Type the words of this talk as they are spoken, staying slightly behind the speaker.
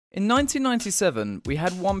In 1997, we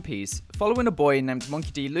had One Piece, following a boy named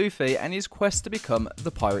Monkey D. Luffy and his quest to become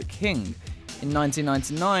the Pirate King. In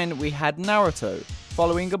 1999, we had Naruto,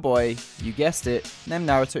 following a boy, you guessed it, named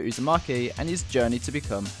Naruto Uzumaki and his journey to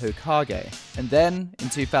become Hokage. And then, in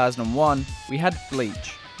 2001, we had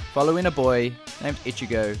Bleach, following a boy named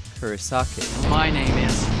Ichigo Kurosaki. My name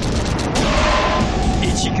is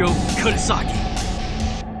Ichigo Kurosaki.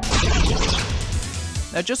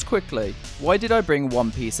 Now just quickly, why did I bring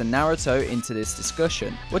One Piece and Naruto into this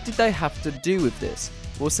discussion? What did they have to do with this?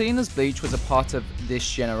 Well, seeing as Bleach was a part of this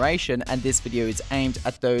generation and this video is aimed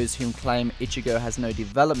at those who claim Ichigo has no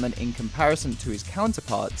development in comparison to his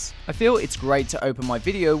counterparts, I feel it's great to open my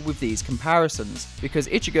video with these comparisons, because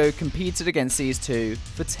Ichigo competed against these two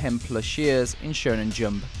for 10 plus years in Shonen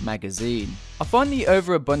Jump magazine. I find the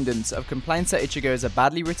overabundance of complaints that Ichigo is a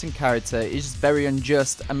badly written character is very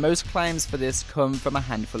unjust, and most claims for this come from a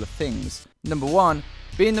handful of things. Number one,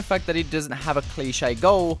 being the fact that he doesn't have a cliche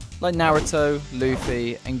goal like Naruto,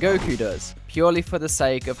 Luffy and Goku does, purely for the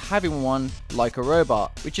sake of having one like a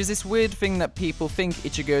robot, which is this weird thing that people think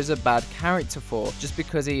Ichigo is a bad character for, just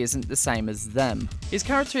because he isn't the same as them. His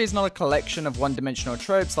character is not a collection of one-dimensional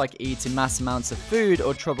tropes like eating mass amounts of food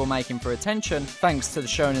or troublemaking for attention, thanks to the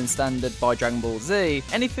shonen standard by Dragon Ball Z.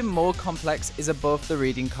 Anything more complex is above the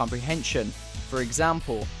reading comprehension. For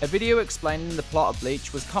example, a video explaining the plot of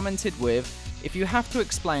Bleach was commented with, "If you have to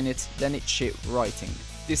explain it, then it's shit writing."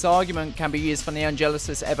 This argument can be used for Neon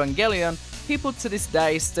Genesis Evangelion. People to this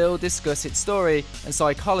day still discuss its story and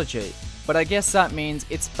psychology, but I guess that means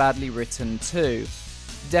it's badly written too.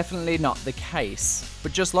 Definitely not the case.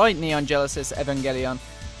 But just like Neon Genesis Evangelion,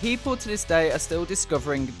 people to this day are still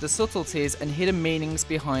discovering the subtleties and hidden meanings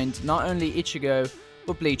behind not only Ichigo,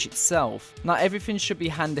 but Bleach itself. Not everything should be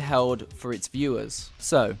handheld for its viewers.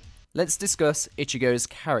 So, let's discuss Ichigo's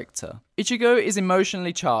character. Ichigo is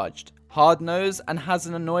emotionally charged, hard-nosed and has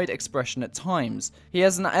an annoyed expression at times. He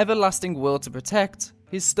has an everlasting will to protect,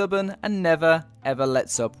 he's stubborn and never ever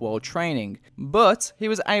lets up while training. But he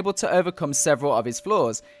was able to overcome several of his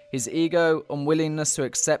flaws. His ego, unwillingness to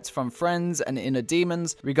accept from friends and inner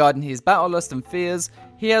demons regarding his battle lust and fears.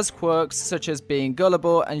 He has quirks such as being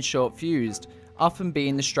gullible and short-fused, often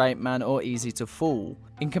being the straight man or easy to fool.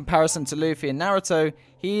 In comparison to Luffy and Naruto,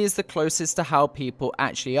 he is the closest to how people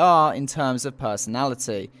actually are in terms of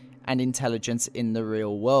personality and intelligence in the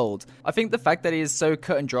real world. I think the fact that he is so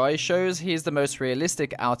cut and dry shows he is the most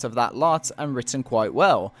realistic out of that lot and written quite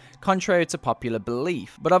well, contrary to popular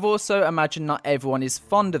belief. But I've also imagined not everyone is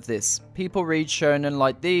fond of this. People read shonen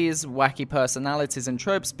like these wacky personalities and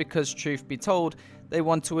tropes because, truth be told, they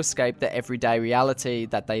want to escape the everyday reality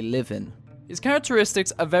that they live in. His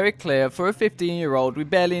characteristics are very clear for a 15-year-old with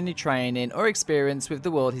barely any training or experience with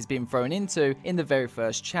the world he's been thrown into in the very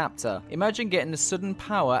first chapter. Imagine getting a sudden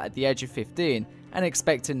power at the age of 15 and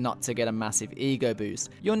expecting not to get a massive ego boost.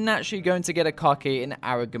 You're naturally going to get a cocky and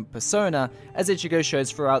arrogant persona, as Ichigo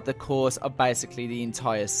shows throughout the course of basically the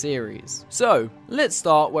entire series. So, let's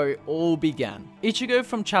start where it all began. Ichigo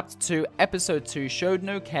from Chapter 2, Episode 2 showed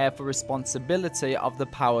no care for responsibility of the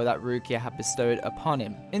power that Rukia had bestowed upon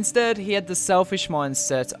him. Instead, he had the selfish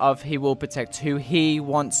mindset of he will protect who he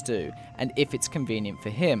wants to, and if it's convenient for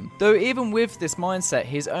him. Though even with this mindset,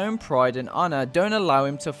 his own pride and honor don't allow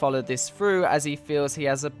him to follow this through, as he feels he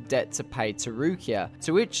has a debt to pay to Rukia,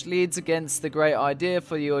 to which leads against the great idea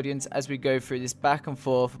for the audience as we go through this back and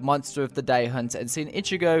forth monster of the day hunt and seeing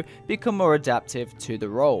Ichigo become more adaptive to the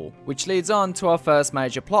role. Which leads on to our first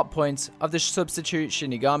major plot point of the substitute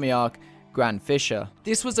Shinigami arc, Grand Fisher.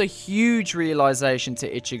 This was a huge realization to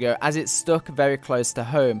Ichigo as it stuck very close to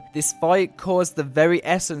home. This fight caused the very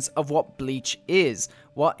essence of what Bleach is,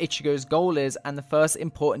 what Ichigo's goal is, and the first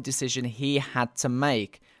important decision he had to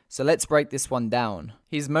make. So let's break this one down.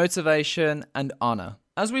 His motivation and honor.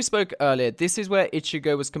 As we spoke earlier, this is where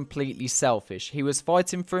Ichigo was completely selfish. He was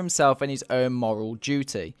fighting for himself and his own moral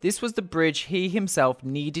duty. This was the bridge he himself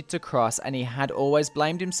needed to cross, and he had always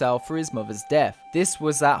blamed himself for his mother's death. This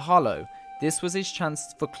was that hollow. This was his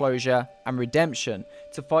chance for closure and redemption,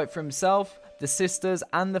 to fight for himself, the sisters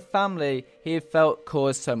and the family he had felt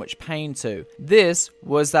caused so much pain to. This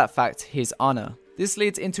was that fact, his honor. This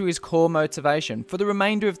leads into his core motivation for the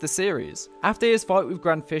remainder of the series. After his fight with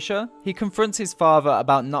Grand Fisher, he confronts his father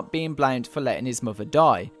about not being blamed for letting his mother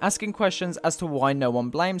die, asking questions as to why no one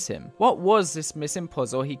blames him. What was this missing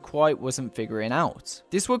puzzle he quite wasn't figuring out?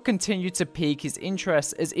 This would continue to pique his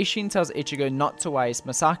interest as Ishin tells Ichigo not to waste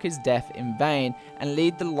Masaki's death in vain and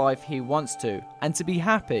lead the life he wants to, and to be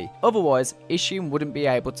happy, otherwise Ishin wouldn't be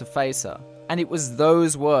able to face her. And it was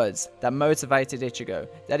those words that motivated Ichigo,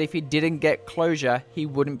 that if he didn't get closure, he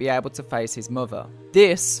wouldn't be able to face his mother.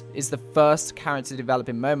 This is the first character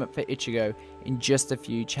developing moment for Ichigo in just a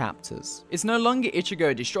few chapters. It's no longer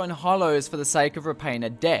Ichigo destroying hollows for the sake of repaying a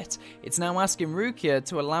debt. It's now asking Rukia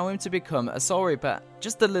to allow him to become a Soul Reaper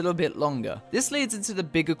just a little bit longer. This leads into the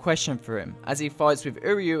bigger question for him. As he fights with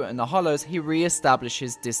Uryu and the hollows, he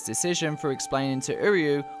re-establishes this decision for explaining to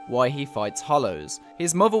Uryu why he fights hollows.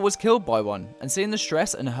 His mother was killed by one, and seeing the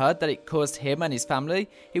stress and hurt that it caused him and his family,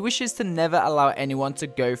 he wishes to never allow anyone to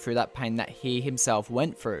go through that pain that he himself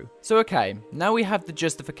went through. So okay, now we have the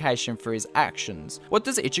justification for his actions. What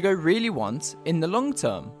does Ichigo really want in the long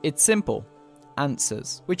term? It's simple.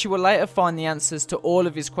 Answers. Which you will later find the answers to all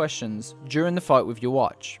of his questions during the fight with your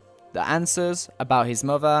watch. The answers about his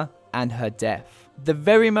mother and her death. The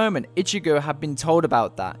very moment Ichigo had been told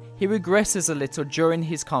about that, he regresses a little during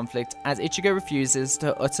his conflict as Ichigo refuses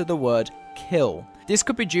to utter the word kill. This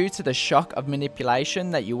could be due to the shock of manipulation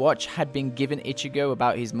that Yuwatch had been given Ichigo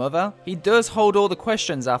about his mother. He does hold all the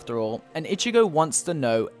questions after all, and Ichigo wants to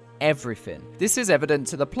know everything. This is evident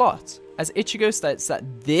to the plot, as Ichigo states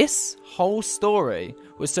that this whole story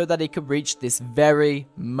was so that he could reach this very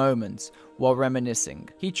moment while reminiscing.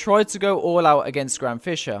 He tried to go all out against Grand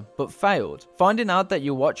Fisher, but failed. Finding out that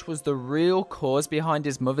Yuwatch was the real cause behind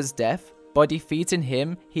his mother's death, by defeating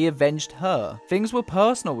him, he avenged her. Things were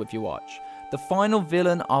personal with Yuwatch, the final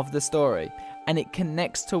villain of the story, and it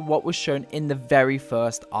connects to what was shown in the very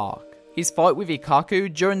first arc. His fight with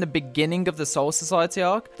Ikkaku during the beginning of the Soul Society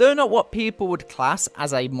arc, though not what people would class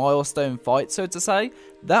as a milestone fight, so to say,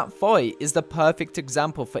 that fight is the perfect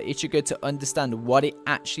example for Ichigo to understand what it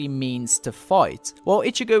actually means to fight. While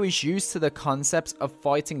Ichigo is used to the concepts of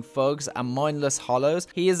fighting thugs and mindless hollows,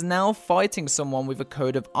 he is now fighting someone with a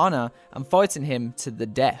code of honor and fighting him to the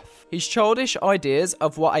death. His childish ideas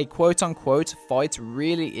of what a quote-unquote fight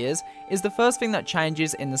really is the first thing that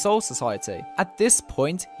changes in the Soul Society. At this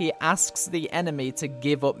point, he asks the enemy to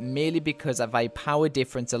give up merely because of a power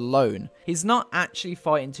difference alone. He's not actually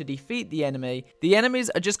fighting to defeat the enemy. The enemies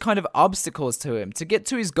are just kind of obstacles to him to get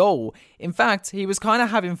to his goal. In fact, he was kind of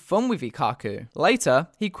having fun with Ikkaku. Later,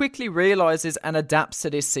 he quickly realizes and adapts to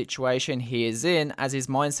this situation he is in as his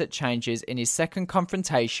mindset changes in his second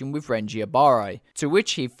confrontation with Renji Abare, to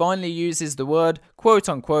which he finally uses the word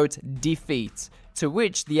quote-unquote defeat, to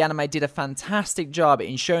which the anime did a fantastic job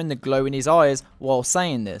in showing the glow in his eyes while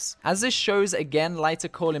saying this, as this shows again later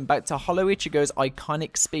calling back to Hollow Ichigo's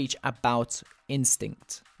iconic speech about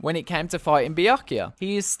instinct. When it came to fighting Byakuya,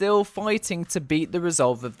 he is still fighting to beat the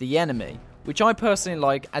resolve of the enemy, which I personally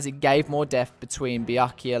like as it gave more depth between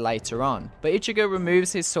Byakuya later on. But Ichigo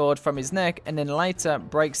removes his sword from his neck and then later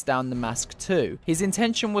breaks down the mask too. His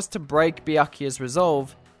intention was to break Byakuya's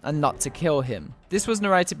resolve and not to kill him. This was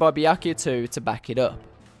narrated by Byakuya 2 to back it up.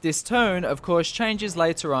 This tone, of course, changes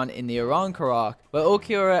later on in the Aranka arc, where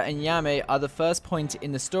Ulquiorra and Yami are the first point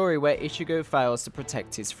in the story where Ichigo fails to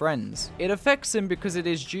protect his friends. It affects him because it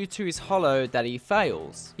is due to his hollow that he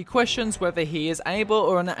fails. He questions whether he is able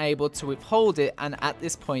or unable to withhold it, and at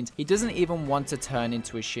this point, he doesn't even want to turn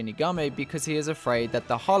into a Shinigami because he is afraid that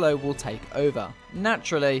the hollow will take over.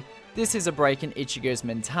 Naturally, this is a break in Ichigo's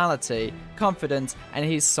mentality, confidence, and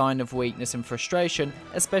his sign of weakness and frustration,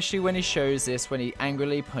 especially when he shows this when he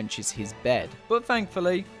angrily punches his bed. But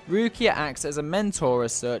thankfully, Rukia acts as a mentor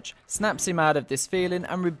as such, snaps him out of this feeling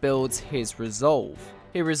and rebuilds his resolve.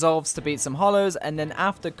 He resolves to beat some hollows and then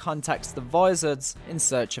after contacts the Vizards in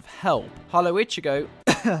search of help. Hollow Ichigo,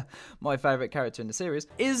 my favourite character in the series,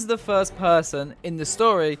 is the first person in the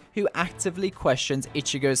story who actively questions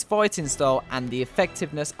Ichigo's fighting style and the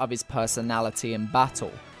effectiveness of his personality in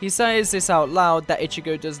battle. He says this out loud that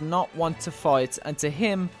Ichigo does not want to fight, and to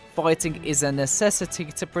him, fighting is a necessity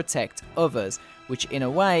to protect others, which in a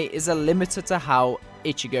way is a limiter to how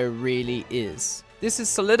Ichigo really is. This is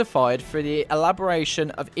solidified through the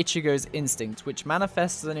elaboration of Ichigo's instinct, which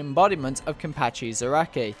manifests as an embodiment of Kenpachi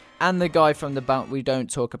Zaraki, and the guy from the Bount, we don't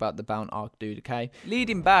talk about the Bount arc dude, okay?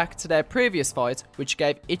 Leading back to their previous fight, which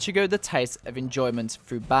gave Ichigo the taste of enjoyment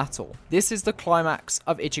through battle. This is the climax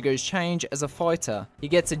of Ichigo's change as a fighter. He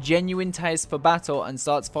gets a genuine taste for battle and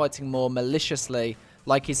starts fighting more maliciously,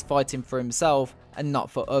 like he's fighting for himself and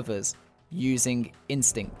not for others, using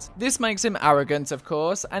instinct. This makes him arrogant, of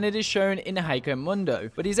course, and it is shown in Heiko Mundo,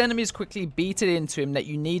 but his enemies quickly beat it into him that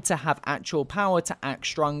you need to have actual power to act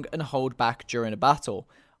strong and hold back during a battle.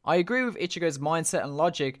 I agree with Ichigo's mindset and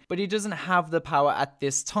logic, but he doesn't have the power at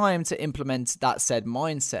this time to implement that said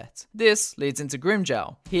mindset. This leads into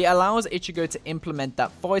Grimmjow. He allows Ichigo to implement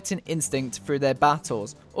that fighting instinct through their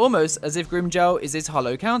battles, almost as if Grimmjow is his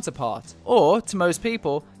hollow counterpart. Or, to most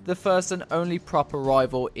people, the first and only proper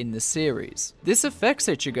rival in the series. This affects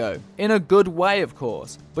Ichigo, in a good way of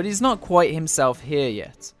course, but he's not quite himself here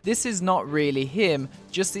yet. This is not really him,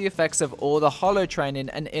 just the effects of all the hollow training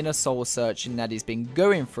and inner soul searching that he's been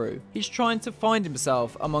going through. He's trying to find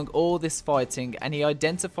himself among all this fighting, and he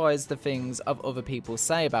identifies the things of other people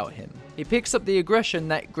say about him. He picks up the aggression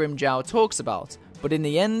that Grimmjow talks about, but in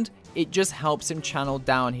the end, it just helps him channel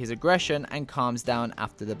down his aggression and calms down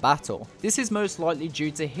after the battle. This is most likely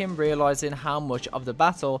due to him realizing how much of the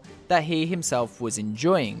battle that he himself was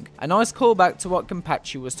enjoying. A nice callback to what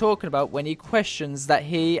Kenpachi was talking about when he questions that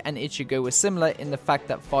he and Ichigo were similar in the fact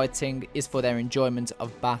that fighting is for their enjoyment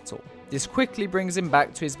of battle. This quickly brings him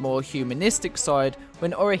back to his more humanistic side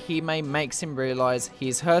when Orihime makes him realize he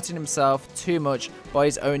is hurting himself too much by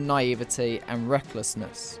his own naivety and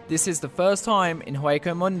recklessness. This is the first time in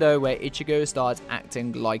Hueco Mundo where Ichigo starts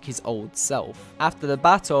acting like his old self. After the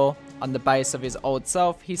battle, on the base of his old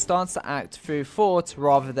self, he starts to act through thought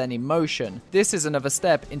rather than emotion. This is another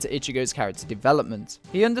step into Ichigo's character development.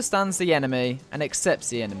 He understands the enemy and accepts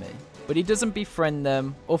the enemy, but he doesn't befriend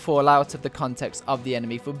them or fall out of the context of the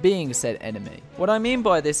enemy for being said enemy. What I mean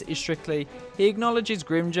by this is strictly, he acknowledges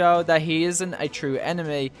Grimmjow that he isn't a true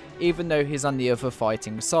enemy even though he's on the other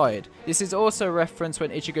fighting side. This is also a reference when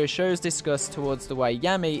Ichigo shows disgust towards the way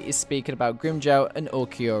Yami is speaking about Grimmjow and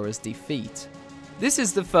Ulquiorra's defeat. This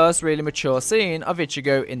is the first really mature scene of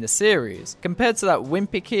Ichigo in the series, compared to that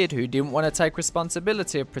wimpy kid who didn't want to take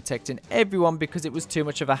responsibility of protecting everyone because it was too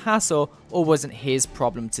much of a hassle or wasn't his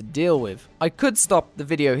problem to deal with. I could stop the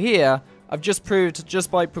video here. I've just proved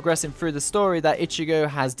just by progressing through the story that Ichigo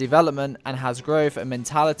has development and has growth and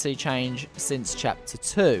mentality change since chapter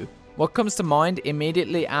 2. What comes to mind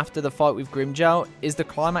immediately after the fight with Grimmjow is the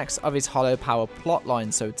climax of his hollow power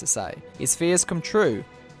plotline, so to say. His fears come true.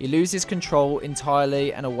 He loses control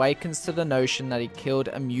entirely and awakens to the notion that he killed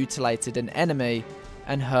and mutilated an enemy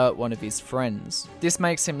and hurt one of his friends. This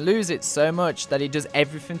makes him lose it so much that he does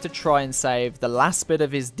everything to try and save the last bit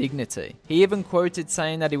of his dignity. He even quoted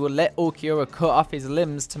saying that he will let Ulquiorra cut off his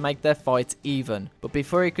limbs to make their fight even, but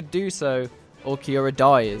before he could do so, Ulquiorra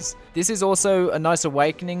dies. This is also a nice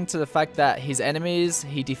awakening to the fact that his enemies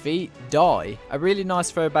he defeat die. A really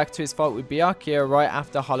nice throwback to his fight with Byakuya right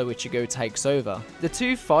after Hollow Ichigo takes over. The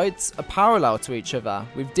two fights are parallel to each other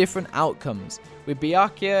with different outcomes. With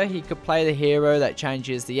Byakuya, he could play the hero that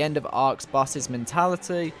changes the end of arc's boss's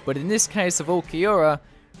mentality, but in this case of Ulquiorra,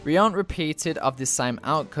 we aren't repeated of the same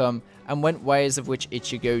outcome and went ways of which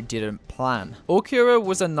Ichigo didn't plan. Ulquiorra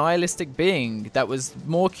was a nihilistic being that was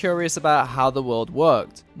more curious about how the world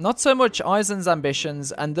worked. Not so much Aizen's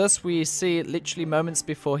ambitions, and thus we see it literally moments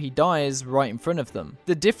before he dies right in front of them.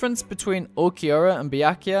 The difference between Ulquiorra and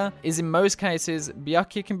Byakuya is in most cases,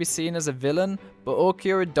 Byakuya can be seen as a villain, but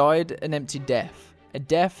Ulquiorra died an empty death. A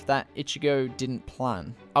death that Ichigo didn't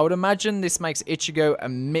plan. I would imagine this makes Ichigo a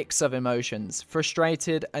mix of emotions,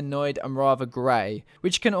 frustrated, annoyed, and rather grey,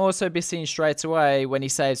 which can also be seen straight away when he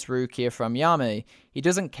saves Rukia from Yami. He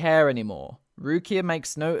doesn't care anymore. Rukia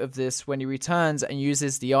makes note of this when he returns and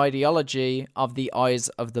uses the ideology of the eyes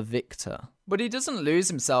of the victor. But he doesn't lose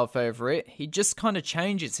himself over it, he just kinda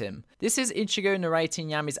changes him. This is Ichigo narrating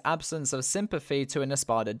Yami's absence of sympathy to an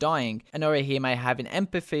Espada dying, and Orihime having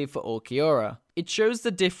empathy for Ulquiorra. It shows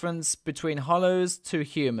the difference between hollows to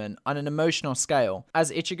human on an emotional scale,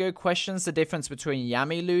 as Ichigo questions the difference between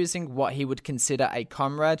Yami losing what he would consider a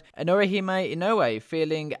comrade, and Orihime Inoue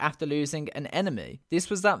feeling after losing an enemy. This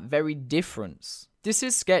was that very difference. This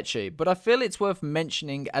is sketchy, but I feel it's worth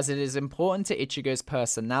mentioning as it is important to Ichigo's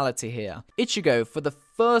personality here. Ichigo, for the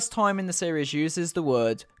first time in the series, uses the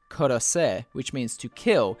word Kurose, which means to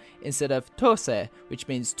kill, instead of Tose, which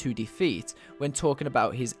means to defeat, when talking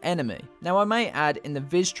about his enemy. Now I may add, in the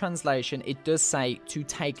Viz translation it does say to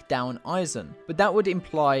take down Aizen, but that would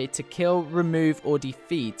imply to kill, remove, or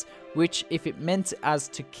defeat, which if it meant as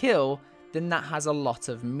to kill, then that has a lot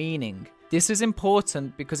of meaning. This is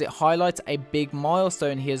important because it highlights a big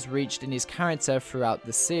milestone he has reached in his character throughout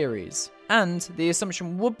the series. And the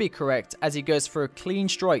assumption would be correct as he goes for a clean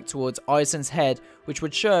strike towards Aizen's head, which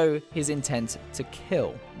would show his intent to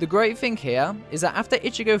kill. The great thing here is that after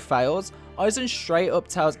Ichigo fails, Aizen straight up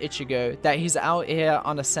tells Ichigo that he's out here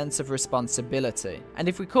on a sense of responsibility. And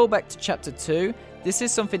if we call back to chapter 2, this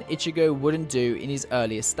is something Ichigo wouldn't do in his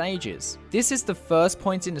earlier stages. This is the first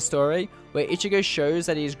point in the story where Ichigo shows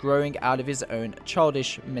that he is growing out of his own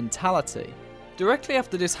childish mentality. Directly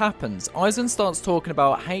after this happens, Aizen starts talking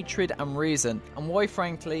about hatred and reason, and why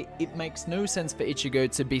frankly it makes no sense for Ichigo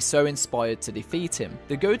to be so inspired to defeat him.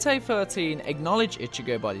 The Gotei 13 acknowledge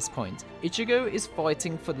Ichigo by this point. Ichigo is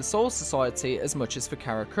fighting for the Soul Society as much as for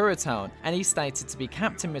Karakura Town, and he's stated to be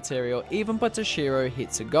captain material even by Toshiro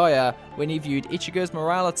Hitsugaya when he viewed Ichigo's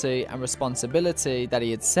morality and responsibility that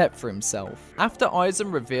he had set for himself. After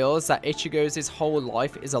Aizen reveals that Ichigo's whole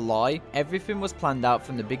life is a lie, everything was planned out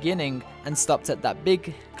from the beginning and stopped at that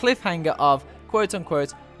big cliffhanger of quote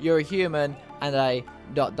unquote you're a human and a ...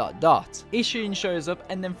 Ishin shows up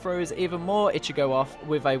and then throws even more Ichigo off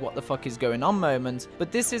with a what the fuck is going on moment,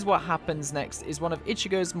 but this is what happens next is one of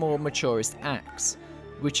Ichigo's more maturest acts,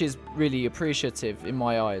 which is really appreciative in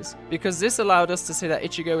my eyes, because this allowed us to see that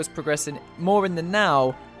Ichigo was progressing more in the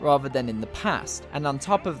now rather than in the past, and on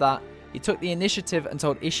top of that he took the initiative and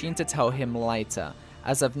told Ishin to tell him later,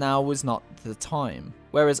 as of now was not the time,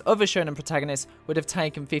 whereas other shonen protagonists would have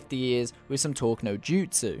taken 50 years with some talk no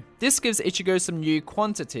jutsu. This gives Ichigo some new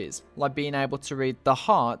quantities, like being able to read the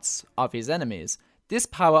hearts of his enemies. This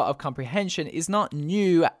power of comprehension is not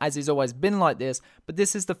new as he's always been like this, but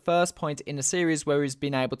this is the first point in the series where he's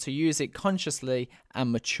been able to use it consciously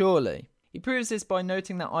and maturely. He proves this by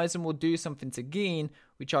noting that Aizen will do something to Gin,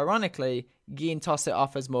 which ironically, Gin tosses it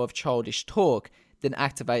off as more of childish talk, then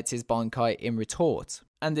activates his Bankai in retort.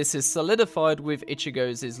 And this is solidified with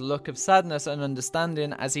Ichigo's look of sadness and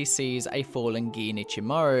understanding as he sees a fallen Gin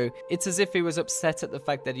Ichimaru. It's as if he was upset at the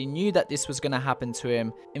fact that he knew that this was going to happen to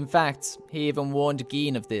him. In fact, he even warned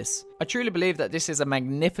Gin of this. I truly believe that this is a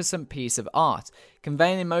magnificent piece of art,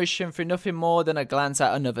 conveying emotion through nothing more than a glance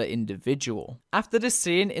at another individual. After this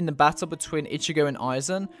scene in the battle between Ichigo and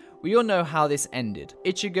Aizen, we all know how this ended.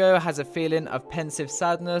 Ichigo has a feeling of pensive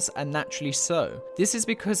sadness, and naturally so. This is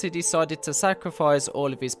because he decided to sacrifice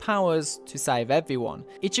all of his powers to save everyone.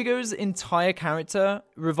 Ichigo's entire character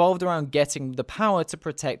revolved around getting the power to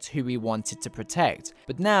protect who he wanted to protect.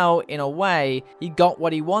 But now, in a way, he got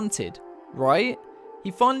what he wanted, right?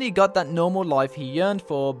 He finally got that normal life he yearned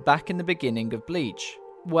for back in the beginning of Bleach.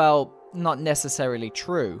 Well, not necessarily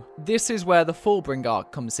true. This is where the Fullbring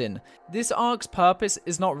arc comes in. This arc's purpose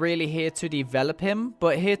is not really here to develop him,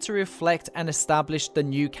 but here to reflect and establish the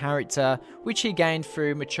new character which he gained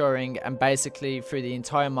through maturing and basically through the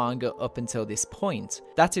entire manga up until this point.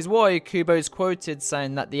 That is why Kubo is quoted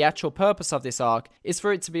saying that the actual purpose of this arc is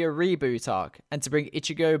for it to be a reboot arc and to bring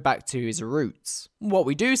Ichigo back to his roots. What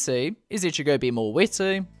we do see is Ichigo be more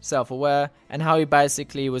witty, self-aware, and how he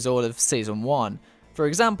basically was all of season 1. For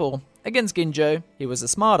example, against Ginjo, he was a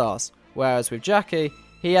smartass, whereas with Jackie,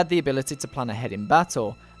 he had the ability to plan ahead in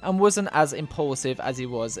battle, and wasn't as impulsive as he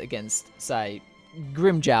was against, say,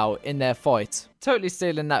 Grimmjow in their fight. Totally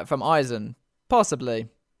stealing that from Aizen. Possibly.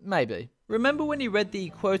 Maybe. Remember when he read the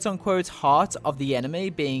quote-unquote heart of the enemy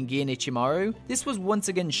being Gin Ichimaru? This was once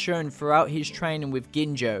again shown throughout his training with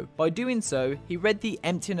Ginjo. By doing so, he read the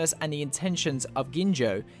emptiness and the intentions of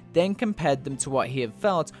Ginjo, then compared them to what he had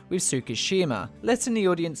felt with Tsukishima, letting the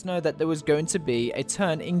audience know that there was going to be a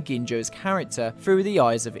turn in Ginjo's character through the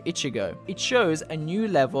eyes of Ichigo. It shows a new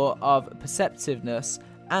level of perceptiveness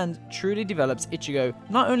and truly develops Ichigo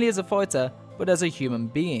not only as a fighter, but as a human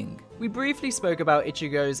being. We briefly spoke about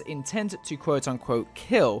Ichigo's intent to quote-unquote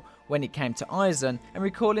kill when it came to Aizen, and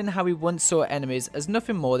recalling how he once saw enemies as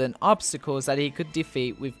nothing more than obstacles that he could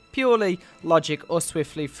defeat with purely logic or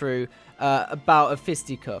swiftly through a bout of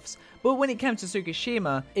fisticuffs. But when it came to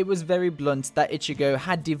Tsukishima, it was very blunt that Ichigo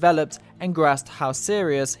had developed and grasped how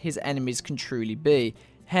serious his enemies can truly be.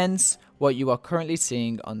 Hence, what you are currently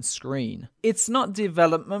seeing on screen. It's not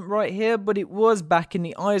development right here, but it was back in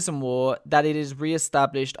the Aizen War that it is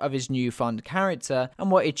re-established of his newfound character and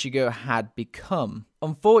what Ichigo had become.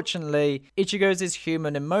 Unfortunately, Ichigo's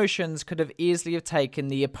human emotions could have easily have taken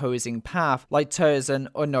the opposing path, like Tozen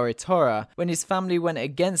or Noritora, when his family went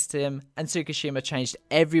against him and Tsukishima changed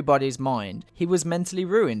everybody's mind. He was mentally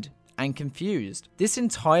ruined and confused. This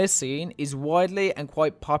entire scene is widely and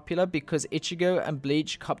quite popular because Ichigo and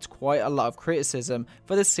Bleach copped quite a lot of criticism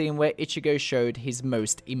for the scene where Ichigo showed his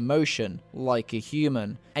most emotion, like a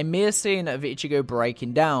human. A mere scene of Ichigo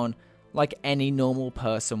breaking down, like any normal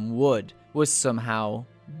person would, was somehow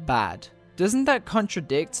bad. Doesn't that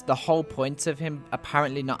contradict the whole point of him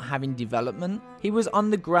apparently not having development? He was on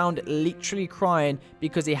the ground literally crying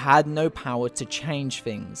because he had no power to change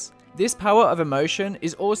things. This power of emotion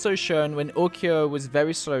is also shown when Ukyo was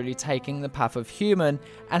very slowly taking the path of human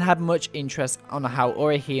and had much interest on how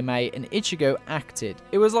Orihime and Ichigo acted.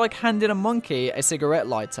 It was like handing a monkey a cigarette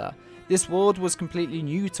lighter. This world was completely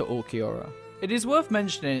new to Ulquiorra. It is worth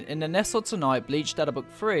mentioning in the Nestle Tonight Bleach Data Book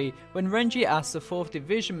 3, when Renji asks the 4th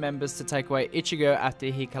Division members to take away Ichigo after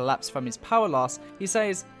he collapsed from his power loss, he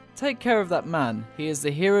says, "Take care of that man, he is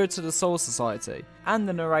the hero to the Soul Society." And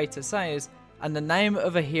the narrator says, "And the name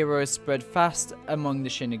of a hero spread fast among the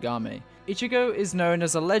Shinigami." Ichigo is known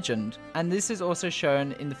as a legend, and this is also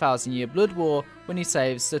shown in the Thousand Year Blood War when he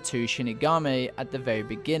saves the 2 Shinigami at the very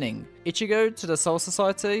beginning. Ichigo to the Soul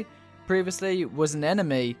Society previously was an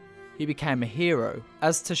enemy, he became a hero.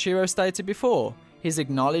 As Toshiro stated before, he's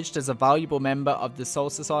acknowledged as a valuable member of the Soul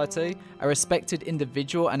Society, a respected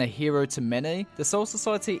individual and a hero to many. The Soul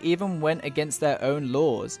Society even went against their own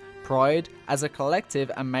laws, pride, as a collective,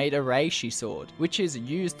 and made a Reishi sword, which is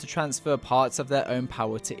used to transfer parts of their own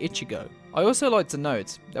power to Ichigo. I also like to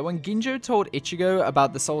note that when Ginjo told Ichigo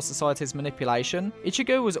about the Soul Society's manipulation,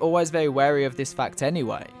 Ichigo was always very wary of this fact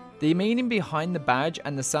anyway. The meaning behind the badge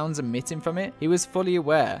and the sounds emitting from it, he was fully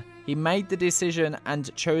aware. He made the decision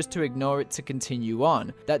and chose to ignore it to continue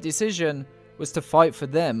on. That decision was to fight for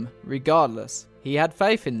them, regardless. He had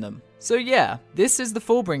faith in them. So yeah, this is the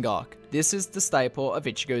Fullbring arc. This is the staple of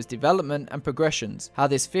Ichigo's development and progressions. How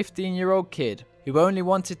this 15-year-old kid, who only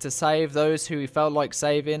wanted to save those who he felt like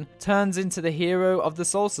saving, turns into the hero of the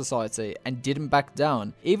Soul Society and didn't back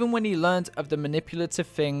down, even when he learned of the manipulative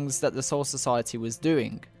things that the Soul Society was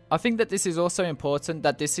doing. I think that this is also important,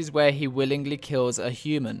 that this is where he willingly kills a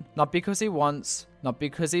human. Not because he wants, not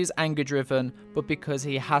because he's anger driven, but because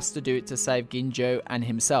he has to do it to save Ginjo and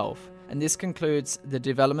himself. And this concludes the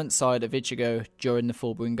development side of Ichigo during the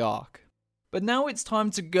Fullbring arc. But now it's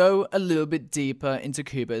time to go a little bit deeper into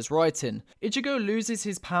Kubo's writing. Ichigo loses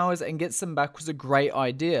his powers and gets them back was a great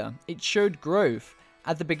idea. It showed growth.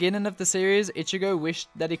 At the beginning of the series, Ichigo wished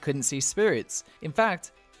that he couldn't see spirits. In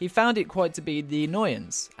fact, he found it quite to be the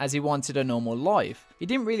annoyance, as he wanted a normal life. He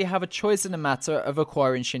didn't really have a choice in the matter of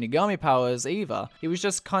acquiring Shinigami powers either. He was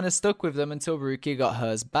just kinda stuck with them until Rukia got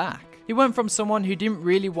hers back. He went from someone who didn't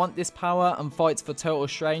really want this power and fights for total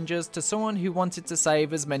strangers to someone who wanted to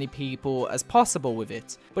save as many people as possible with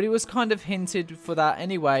it. But he was kind of hinted for that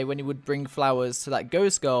anyway when he would bring flowers to that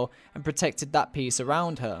ghost girl and protected that piece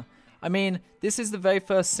around her. I mean, this is the very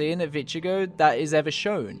first scene of Ichigo that is ever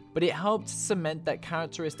shown, but it helped cement that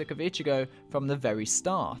characteristic of Ichigo from the very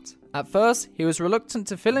start. At first, he was reluctant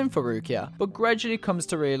to fill in for Rukia, but gradually comes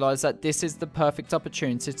to realise that this is the perfect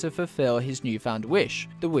opportunity to fulfill his newfound wish,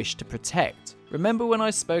 the wish to protect. Remember when I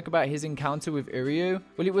spoke about his encounter with Uryu?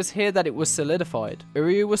 Well, it was here that it was solidified.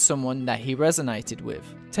 Uryu was someone that he resonated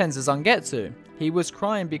with. Tenza Zangetsu. He was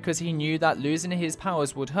crying because he knew that losing his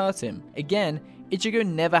powers would hurt him. Again, Ichigo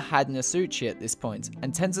never had Nasuchi at this point,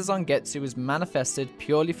 and Tenza Zangetsu was manifested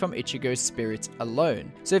purely from Ichigo's spirit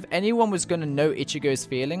alone. So if anyone was going to know Ichigo's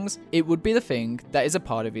feelings, it would be the thing that is a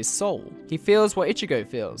part of his soul. He feels what Ichigo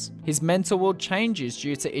feels. His mental world changes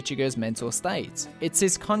due to Ichigo's mental state. It's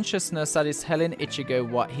his consciousness that is telling Ichigo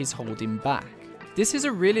what he's holding back. This is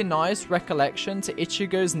a really nice recollection to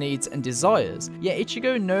Ichigo's needs and desires, yet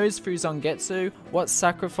Ichigo knows through Zangetsu what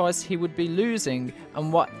sacrifice he would be losing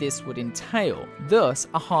and what this would entail, thus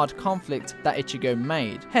a hard conflict that Ichigo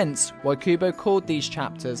made, hence why Kubo called these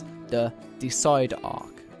chapters the Decide arc.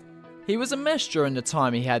 He was a mess during the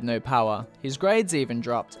time he had no power, his grades even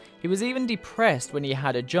dropped, he was even depressed when he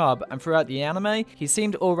had a job, and throughout the anime, he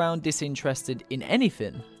seemed all round disinterested in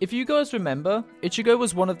anything. If you guys remember, Ichigo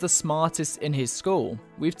was one of the smartest in his school,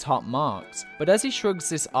 with top marks, but as he shrugs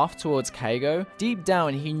this off towards Keigo, deep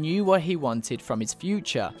down he knew what he wanted from his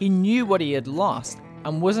future, he knew what he had lost,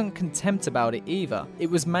 and wasn't contempt about it either. It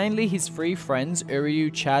was mainly his 3 friends,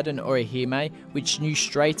 Uryu, Chad and Orihime, which knew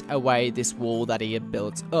straight away this wall that he had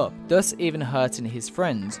built up, thus even hurting his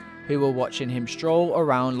friends, who were watching him stroll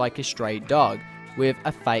around like a stray dog, with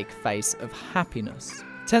a fake face of happiness.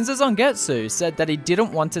 Tenza Zangetsu said that he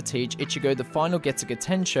didn't want to teach Ichigo the final Getsuga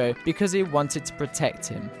Tensho because he wanted to protect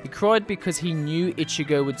him. He cried because he knew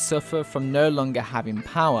Ichigo would suffer from no longer having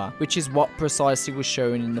power, which is what precisely was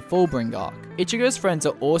shown in the Fullbring arc. Ichigo's friends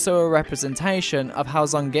are also a representation of how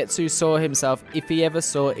Zangetsu saw himself if he ever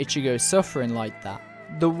saw Ichigo suffering like that.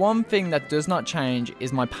 The one thing that does not change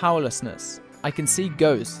is my powerlessness. I can see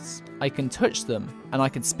ghosts, I can touch them, and I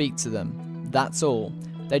can speak to them. That's all.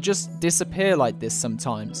 They just disappear like this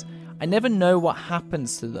sometimes. I never know what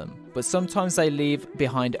happens to them, but sometimes they leave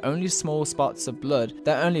behind only small spots of blood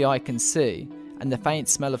that only I can see, and the faint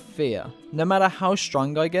smell of fear. No matter how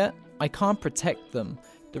strong I get, I can't protect them.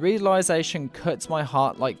 The realization cuts my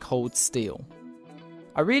heart like cold steel.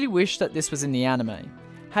 I really wish that this was in the anime.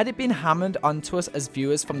 Had it been hammered onto us as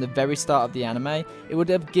viewers from the very start of the anime, it would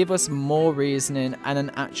have given us more reasoning and an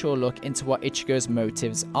actual look into what Ichigo's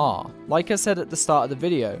motives are. Like I said at the start of the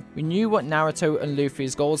video, we knew what Naruto and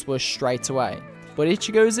Luffy's goals were straight away. But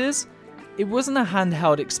Ichigo's is? It wasn't a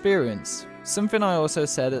handheld experience, something I also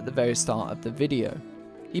said at the very start of the video.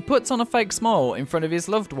 He puts on a fake smile in front of his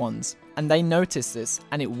loved ones, and they notice this,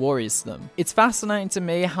 and it worries them. It's fascinating to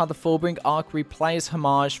me how the Fullbring arc replays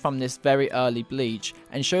homage from this very early Bleach,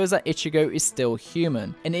 and shows that Ichigo is still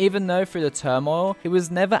human, and even though through the turmoil, he was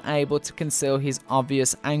never able to conceal his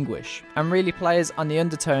obvious anguish, and really plays on the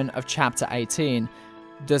undertone of chapter 18,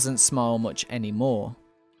 doesn't smile much anymore.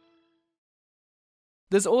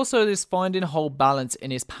 There's also this finding whole balance in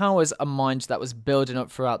his powers and mind that was building up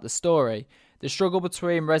throughout the story. The struggle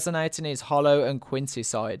between resonating his Hollow and Quincy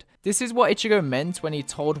side. This is what Ichigo meant when he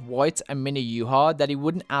told White and Mini Yuha that he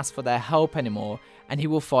wouldn't ask for their help anymore and he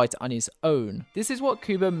will fight on his own. This is what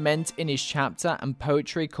Kubo meant in his chapter and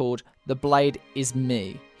poetry called The Blade is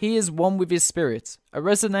Me. He is one with his spirit, a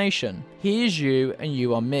resonation. He is you and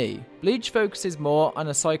you are me. Bleach focuses more on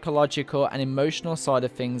a psychological and emotional side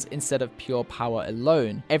of things instead of pure power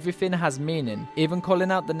alone. Everything has meaning. Even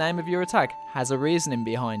calling out the name of your attack has a reasoning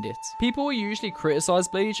behind it. People will usually criticize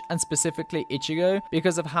Bleach and specifically Ichigo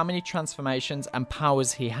because of how many transformations and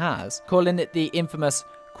powers he has, calling it the infamous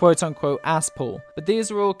quote-unquote ass pull, but these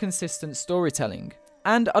are all consistent storytelling.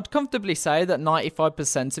 And I'd comfortably say that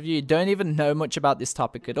 95% of you don't even know much about this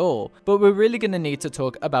topic at all, but we're really going to need to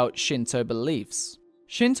talk about Shinto beliefs.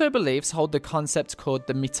 Shinto beliefs hold the concept called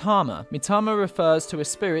the Mitama. Mitama refers to a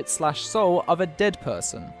spirit / soul of a dead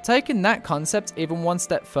person. Taking that concept even one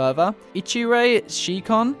step further, Ichirei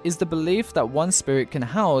Shikon is the belief that one spirit can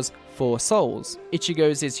house 4 souls.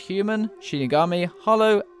 Ichigo's is human, Shinigami,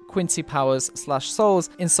 Hollow, Quincy powers / souls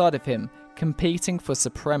inside of him, competing for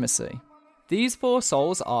supremacy. These 4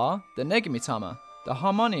 souls are the Negimitama, the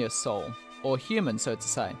harmonious soul, or human so to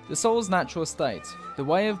say, the soul's natural state, the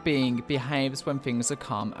way of being behaves when things are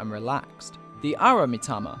calm and relaxed. The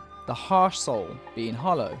Aramitama, the harsh soul, being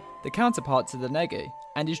hollow, the counterpart to the Negi,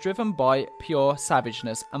 and is driven by pure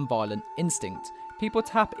savageness and violent instinct. People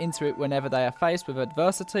tap into it whenever they are faced with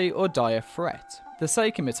adversity or dire threat. The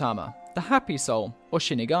Seikimitama, the happy soul, or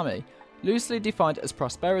Shinigami, loosely defined as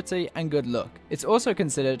prosperity and good luck. It's also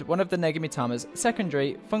considered one of the Negimitama's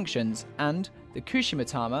secondary functions, and the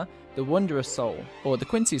Kushimitama, the wondrous soul, or the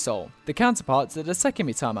Quincy soul, the counterpart to the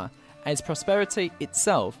Sekimitama, and its prosperity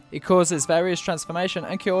itself. It causes various transformation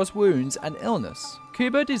and cures wounds and illness.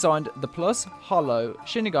 Kubo designed the plus, hollow,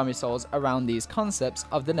 Shinigami souls around these concepts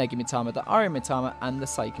of the Negimitama, the Arimitama, and the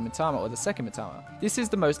Seikimitama or the Sekimitama. This is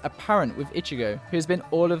the most apparent with Ichigo, who has been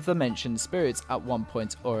all of the mentioned spirits at one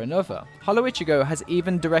point or another. Hollow Ichigo has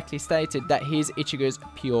even directly stated that he is Ichigo's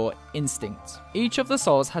pure instinct. Each of the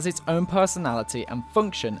souls has its own personality and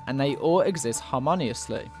function, and they all exist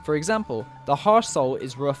harmoniously. For example, the harsh soul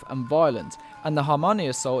is rough and violent, and the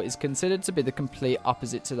harmonious soul is considered to be the complete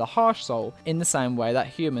opposite to the harsh soul, in the same way that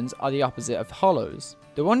humans are the opposite of hollows.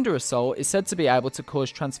 The wondrous soul is said to be able to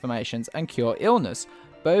cause transformations and cure illness,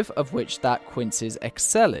 both of which that Quincy's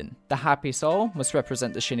excel in. The happy soul must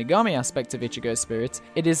represent the Shinigami aspect of Ichigo's spirit.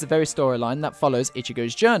 It is the very storyline that follows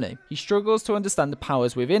Ichigo's journey. He struggles to understand the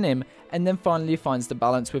powers within him, and then finally finds the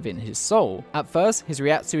balance within his soul. At first, his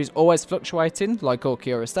Ryatsu is always fluctuating, like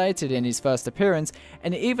Ulquiorra stated in his first appearance,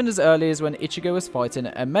 and even as early as when Ichigo was fighting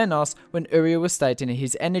at Menos, when Uryu was stating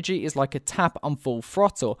his energy is like a tap on full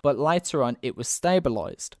throttle, but later on it was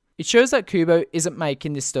stabilized. It shows that Kubo isn't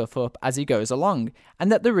making this stuff up as he goes along,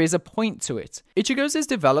 and that there is a point to it. Ichigo's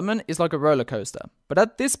development is like a roller coaster, but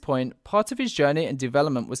at this point, part of his journey and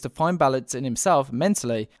development was to find balance in himself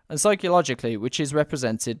mentally and psychologically, which is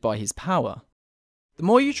represented by his power. The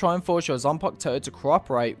more you try and force your Zanpakuto to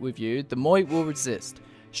cooperate with you, the more it will resist.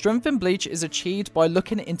 Strength in Bleach is achieved by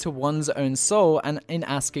looking into one's own soul and in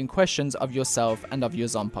asking questions of yourself and of your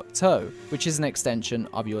Zanpakuto, which is an extension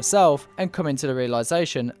of yourself, and coming to the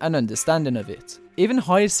realization and understanding of it. Even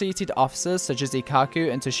higher-seated officers such as Ikaku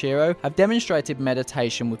and Toshiro have demonstrated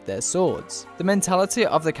meditation with their swords. The mentality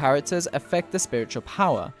of the characters affect the spiritual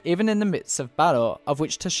power, even in the midst of battle, of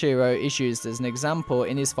which Toshiro is used as an example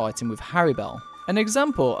in his fighting with Haribel. An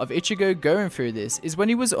example of Ichigo going through this is when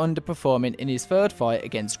he was underperforming in his third fight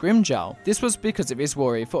against Grimmjow. This was because of his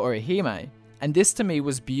worry for Orihime, and this to me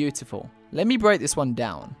was beautiful. Let me break this one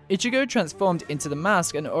down. Ichigo transformed into the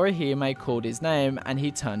mask and Orihime called his name and he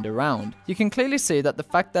turned around. You can clearly see that the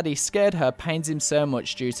fact that he scared her pains him so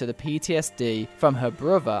much due to the PTSD from her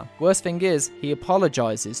brother. Worst thing is, he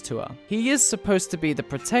apologizes to her. He is supposed to be the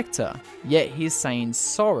protector, yet he's saying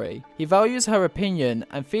sorry. He values her opinion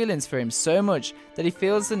and feelings for him so much that he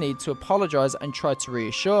feels the need to apologize and try to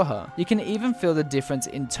reassure her. You can even feel the difference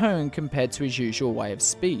in tone compared to his usual way of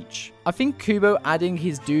speech. I think Kubo adding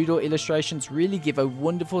his doodle illustrations really give a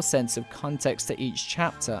wonderful sense of context to each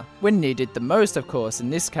chapter, when needed the most of course in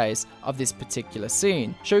this case of this particular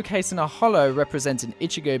scene, showcasing a hollow representing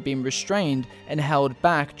Ichigo being restrained and held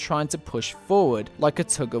back trying to push forward like a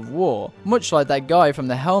tug of war, much like that guy from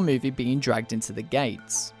the Hell movie being dragged into the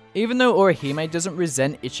gates. Even though Orihime doesn't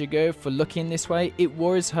resent Ichigo for looking this way, it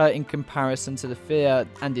worries her in comparison to the fear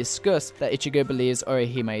and disgust that Ichigo believes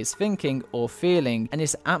Orihime is thinking or feeling, and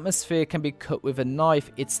this atmosphere can be cut with a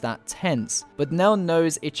knife, it's that tense. But Nell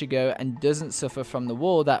knows Ichigo and doesn't suffer from the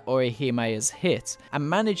wall that Orihime has hit, and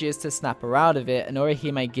manages to snap her out of it, and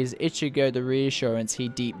Orihime gives Ichigo the reassurance he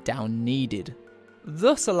deep down needed,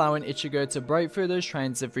 thus allowing Ichigo to break through those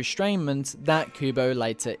chains of restrainment that Kubo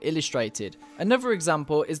later illustrated. Another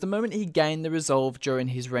example is the moment he gained the resolve during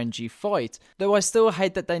his Renji fight, though I still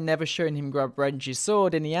hate that they never shown him grab Renji's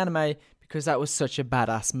sword in the anime because that was such a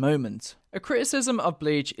badass moment. A criticism of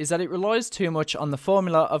Bleach is that it relies too much on the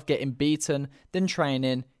formula of getting beaten, then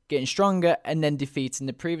training, getting stronger, and then defeating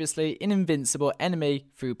the previously invincible enemy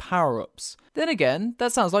through power-ups. Then again,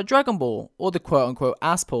 that sounds like Dragon Ball, or the quote-unquote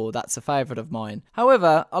ass pull that's a favourite of mine.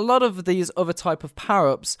 However, a lot of these other type of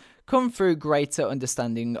power-ups come through greater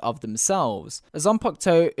understanding of themselves. A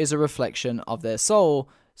Zanpakuto is a reflection of their soul,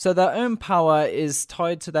 so their own power is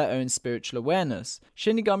tied to their own spiritual awareness.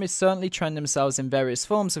 Shinigami certainly train themselves in various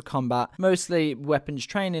forms of combat, mostly weapons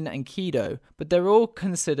training and Kido, but they're all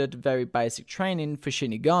considered very basic training for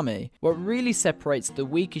Shinigami. What really separates the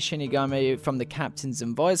weaker Shinigami from the captains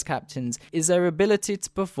and vice captains is their ability to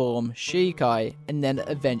perform Shikai and then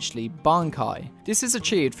eventually Bankai. This is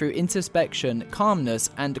achieved through introspection, calmness,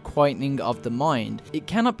 and quietening of the mind. It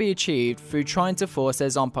cannot be achieved through trying to force their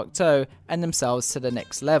Zanpakuto and themselves to the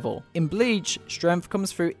next level. In Bleach, strength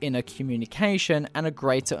comes through inner communication and a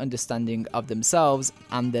greater understanding of themselves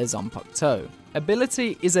and their Zanpakuto.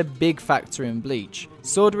 Ability is a big factor in Bleach.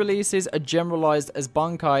 Sword releases are generalized as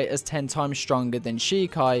Bankai as 10 times stronger than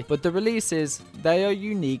Shikai, but the releases, they are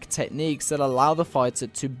unique techniques that allow the fighter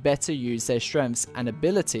to better use their strengths and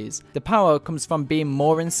abilities. The power comes from being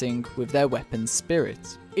more in sync with their weapon's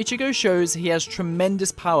spirit. Ichigo shows he has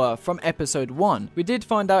tremendous power from episode 1. We did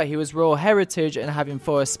find out he was royal heritage and having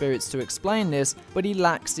forest spirits to explain this, but he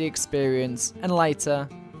lacks the experience and later,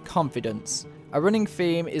 confidence. A running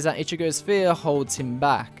theme is that Ichigo's fear holds him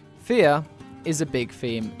back. Fear is a big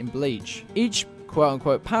theme in Bleach. Each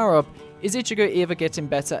quote-unquote power-up is Ichigo either getting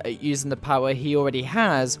better at using the power he already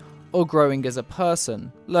has or growing as a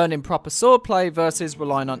person, learning proper swordplay versus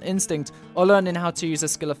relying on instinct, or learning how to use a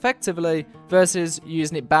skill effectively versus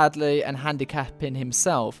using it badly and handicapping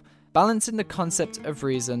himself, balancing the concept of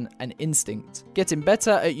reason and instinct. Getting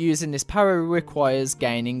better at using this power requires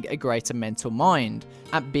gaining a greater mental mind.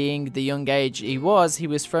 At being the young age he was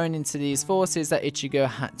thrown into these forces that Ichigo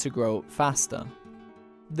had to grow up faster.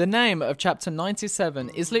 The name of chapter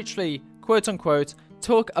 97 is literally, quote unquote,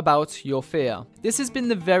 talk about your fear. This has been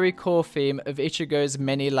the very core theme of Ichigo's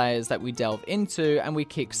many layers that we delve into, and we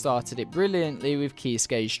kickstarted it brilliantly with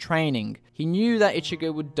Kisuke's training. He knew that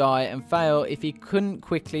Ichigo would die and fail if he couldn't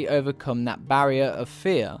quickly overcome that barrier of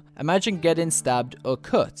fear. Imagine getting stabbed or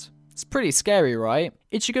cut. It's pretty scary, right?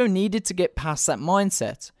 Ichigo needed to get past that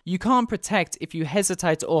mindset. You can't protect if you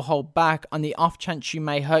hesitate or hold back on the off chance you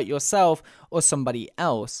may hurt yourself or somebody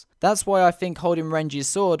else. That's why I think holding Renji's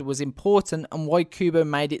sword was important and why Kubo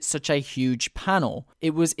made it such a huge panel.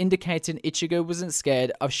 It was indicating Ichigo wasn't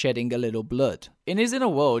scared of shedding a little blood. In his inner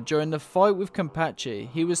world, during the fight with Kenpachi,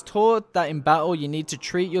 he was taught that in battle you need to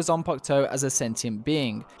treat your Zanpakuto as a sentient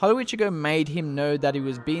being. Hollow Ichigo made him know that he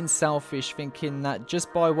was being selfish, thinking that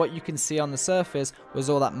just by what you can see on the surface was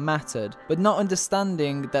all that mattered, but not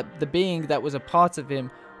understanding that the being that was a part of him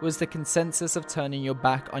was the consensus of turning your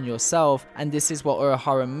back on yourself, and this is what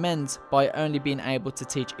Urahara meant by only being able to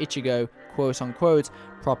teach Ichigo, quote unquote,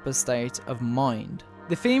 proper state of mind.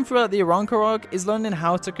 The theme throughout the Iranka arc is learning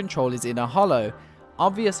how to control his inner hollow.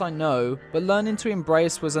 Obvious, I know, but learning to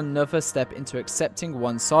embrace was another step into accepting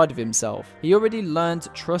one side of himself. He already learned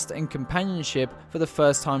trust and companionship for the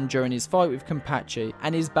first time during his fight with Kenpachi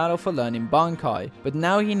and his battle for learning Bankai, but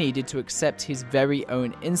now he needed to accept his very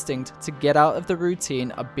own instinct to get out of the routine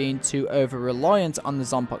of being too over-reliant on the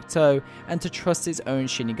Zanpakuto and to trust his own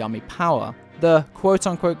Shinigami power. The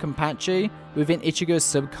quote-unquote Kenpachi within Ichigo's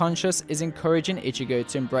subconscious is encouraging Ichigo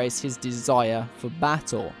to embrace his desire for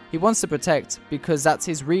battle. He wants to protect because that's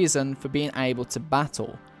his reason for being able to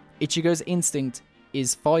battle. Ichigo's instinct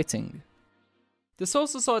is fighting. The Soul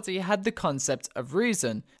Society had the concept of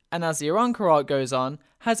reason, and as the Ironclad arc goes on,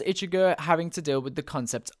 has Ichigo having to deal with the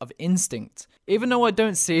concept of instinct. Even though I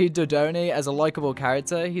don't see Dodoni as a likable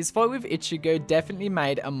character, his fight with Ichigo definitely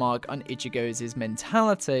made a mark on Ichigo's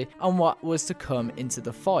mentality and what was to come into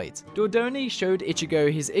the fight. Dodoni showed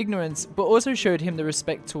Ichigo his ignorance, but also showed him the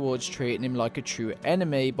respect towards treating him like a true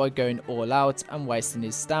enemy by going all out and wasting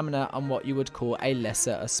his stamina on what you would call a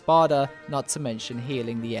lesser espada, not to mention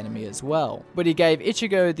healing the enemy as well. But he gave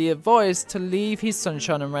Ichigo the advice to leave his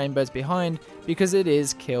sunshine and rainbows behind because it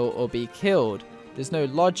is kill or be killed. There's no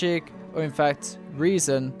logic or in fact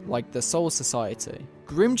reason like the Soul Society.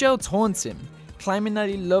 Grimmjow taunts him, claiming that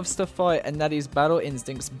he loves to fight and that his battle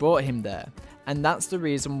instincts brought him there, and that's the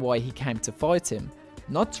reason why he came to fight him,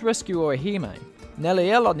 not to rescue Orihime.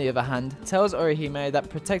 Neliel, on the other hand, tells Orihime that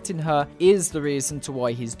protecting her is the reason to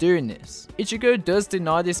why he's doing this. Ichigo does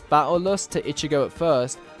deny this battle lust to Ichigo at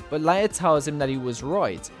first, but later tells him that he was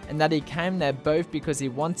right, and that he came there both because he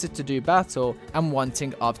wanted to do battle and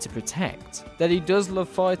wanting of to protect. That he does love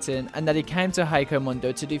fighting, and that he came to Heiko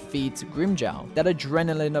Mundo to defeat Grimmjow, that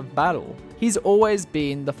adrenaline of battle. He's always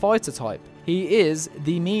been the fighter type. He is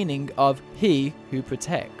the meaning of he who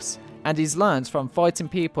protects. And he's learned from fighting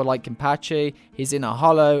people like Kenpachi, his inner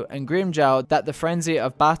hollow, and Grimmjow that the frenzy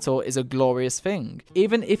of battle is a glorious thing.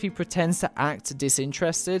 Even if he pretends to act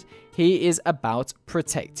disinterested, he is about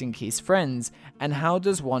protecting his friends. And how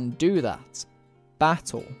does one do that?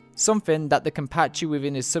 Battle. Something that the Kenpachi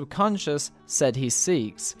within his subconscious said he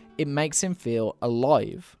seeks. It makes him feel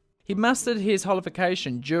alive. He mastered his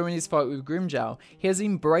holification during his fight with Grimmjow. He has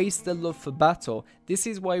embraced the love for battle. This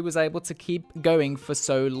is why he was able to keep going for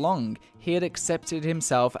so long. He had accepted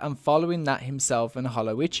himself and following that himself and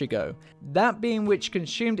Hollow Ichigo. That being which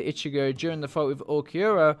consumed Ichigo during the fight with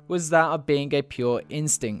Ulquiorra was that of being a pure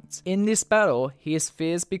instinct. In this battle, his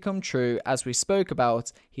fears become true as we spoke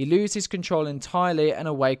about. He loses control entirely and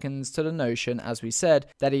awakens to the notion, as we said,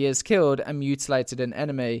 that he has killed and mutilated an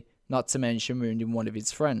enemy, not to mention wounding one of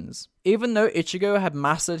his friends. Even though Ichigo had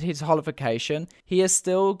mastered his holification, he has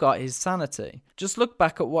still got his sanity. Just look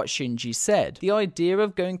back at what Shinji said. The idea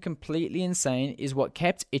of going completely insane is what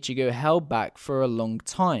kept Ichigo held back for a long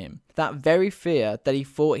time. That very fear that he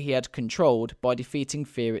thought he had controlled by defeating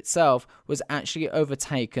fear itself was actually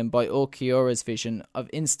overtaken by Ulquiorra's vision of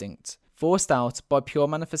instinct, forced out by pure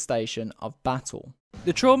manifestation of battle.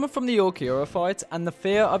 The trauma from the Ulquiorra fight and the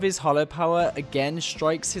fear of his hollow power again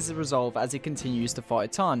strikes his resolve as he continues to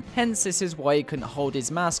fight on. Hence, this is why he couldn't hold his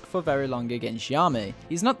mask for very long against Yami.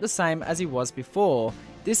 He's not the same as he was before.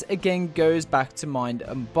 This again goes back to mind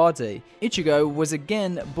and body. Ichigo was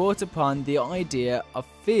again brought upon the idea of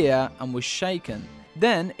fear and was shaken.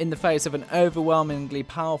 Then, in the face of an overwhelmingly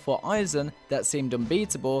powerful Aizen that seemed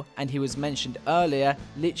unbeatable, and he was mentioned earlier,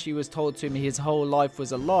 literally was told to him his whole life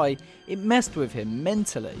was a lie, it messed with him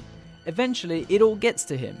mentally. Eventually, it all gets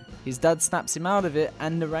to him. His dad snaps him out of it,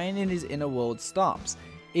 and the rain in his inner world stops,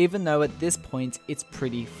 even though at this point it's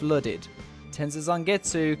pretty flooded.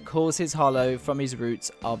 Tensei calls his hollow from his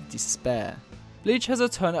roots of despair. Bleach has a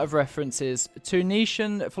ton of references to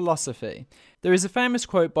Nietzschean philosophy. There is a famous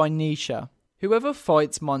quote by Nietzsche: "Whoever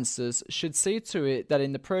fights monsters should see to it that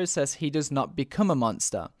in the process he does not become a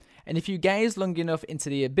monster. And if you gaze long enough into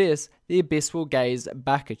the abyss will gaze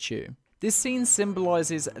back at you." This scene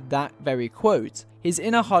symbolizes that very quote. His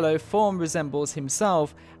inner hollow form resembles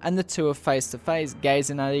himself, and the two are face to face,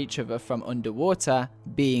 gazing at each other from underwater,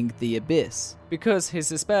 being the abyss, because his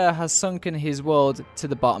despair has sunken his world to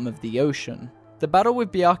the bottom of the ocean. The battle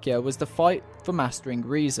with Byakuya was the fight for mastering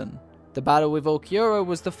reason. The battle with Ulquiorra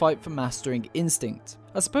was the fight for mastering instinct.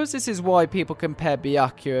 I suppose this is why people compare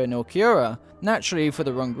Byakuya and Ulquiorra, naturally for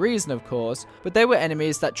the wrong reason of course, but they were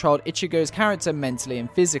enemies that tried Ichigo's character mentally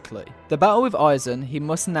and physically. The battle with Aizen, he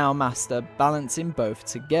must now master balancing both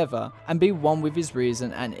together and be one with his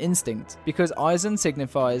reason and instinct, because Aizen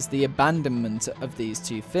signifies the abandonment of these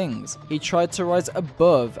two things. He tried to rise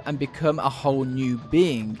above and become a whole new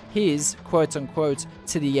being. His quote unquote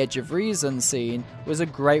to the edge of reason scene was a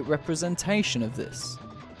great representation of this.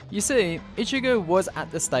 You see, Ichigo was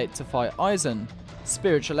at the state to fight Aizen,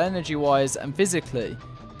 spiritual energy wise and physically.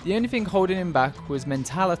 The only thing holding him back was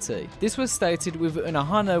mentality. This was stated with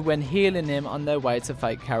Unohana when healing him on their way to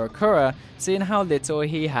fight Karakura, seeing how little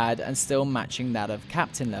he had and still matching that of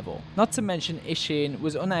captain level. Not to mention Ishin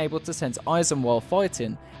was unable to sense Aizen while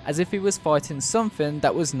fighting, as if he was fighting something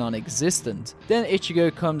that was non-existent. Then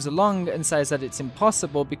Ichigo comes along and says that it's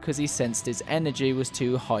impossible because he sensed his energy was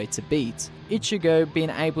too high to beat. Ichigo being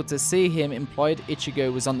able to see him implied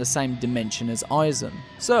Ichigo was on the same dimension as Aizen.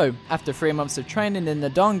 So, after 3 months of training in the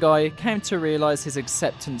Dangai, came to realize his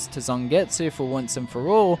acceptance to Zangetsu for once and for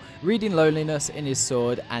all, reading loneliness in his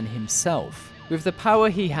sword and himself. With the power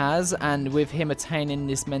he has, and with him attaining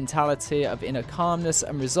this mentality of inner calmness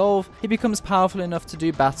and resolve, he becomes powerful enough to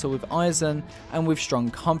do battle with Aizen and with strong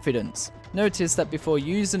confidence. Notice that before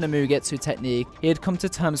using the Mugetsu technique, he had come to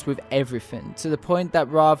terms with everything, to the point that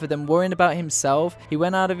rather than worrying about himself, he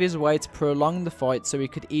went out of his way to prolong the fight so he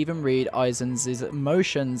could even read Aizen's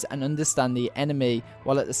emotions and understand the enemy,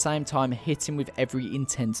 while at the same time hitting with every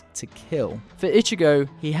intent to kill. For Ichigo,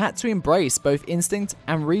 he had to embrace both instinct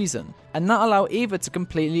and reason, and not allow either to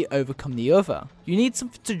completely overcome the other. You need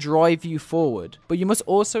something to drive you forward, but you must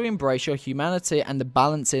also embrace your humanity and the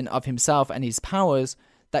balancing of himself and his powers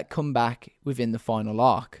that come back within the final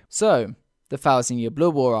arc. So, the 1,000-Year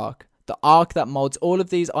Blood War arc, the arc that molds all of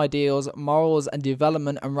these ideals, morals and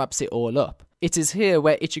development and wraps it all up. It is here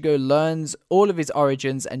where Ichigo learns all of his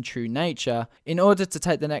origins and true nature. In order to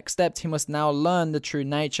take the next step, he must now learn the true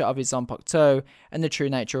nature of his Zanpakuto and the true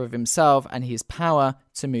nature of himself and his power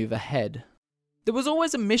to move ahead. There was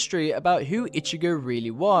always a mystery about who Ichigo really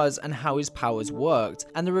was and how his powers worked,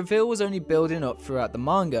 and the reveal was only building up throughout the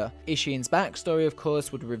manga. Ishin's backstory of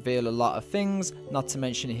course would reveal a lot of things, not to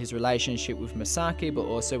mention his relationship with Misaki but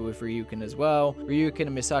also with Ryukin as well. Ryukin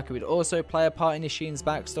and Misaki would also play a part in Ishin's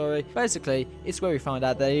backstory. Basically, it's where we found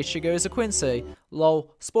out that Ichigo is a Quincy.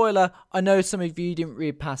 Lol, spoiler, I know some of you didn't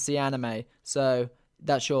read past the anime, so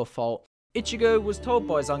that's your fault. Ichigo was told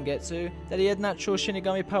by Zangetsu that he had natural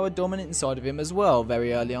Shinigami power dormant inside of him as well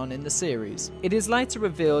very early on in the series. It is later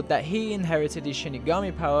revealed that he inherited his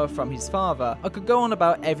Shinigami power from his father. I could go on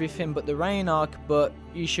about everything but the Rain arc, but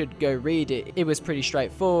you should go read it. It was pretty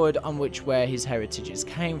straightforward on where his heritages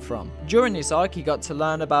came from. During this arc, he got to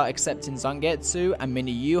learn about accepting Zangetsu and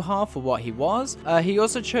Mini Yuha for what he was. He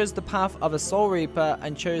also chose the path of a Soul Reaper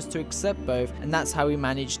and chose to accept both, and that's how he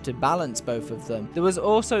managed to balance both of them. There was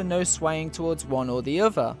also no swaying towards one or the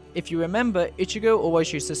other. If you remember, Ichigo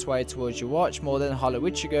always used to sway towards Yhwach more than Hollow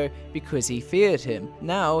Ichigo because he feared him.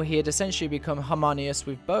 Now, he had essentially become harmonious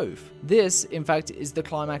with both. This, in fact, is the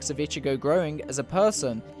climax of Ichigo growing as a person.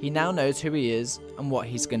 He now knows who he is and what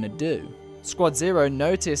he's gonna do. Squad Zero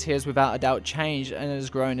notice he has without a doubt changed and has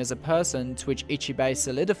grown as a person, to which Ichibei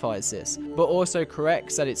solidifies this, but also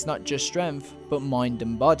corrects that it's not just strength, but mind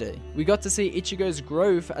and body. We got to see Ichigo's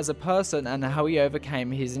growth as a person and how he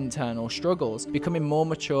overcame his internal struggles, becoming more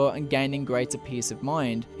mature and gaining greater peace of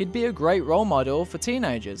mind. He'd be a great role model for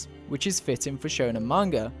teenagers, which is fitting for shonen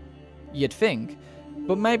manga, you'd think.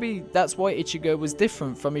 But maybe that's why Ichigo was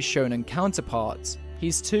different from his shonen counterparts.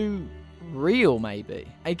 He's too real, maybe.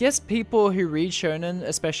 I guess people who read shonen,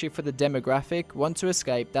 especially for the demographic, want to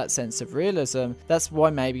escape that sense of realism. That's why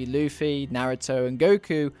maybe Luffy, Naruto and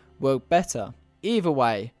Goku work better. Either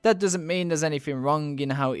way, that doesn't mean there's anything wrong in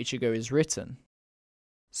how Ichigo is written.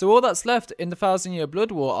 So all that's left in the 1,000-Year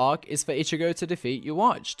Blood War arc is for Ichigo to defeat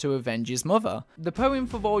Yhwach to avenge his mother. The poem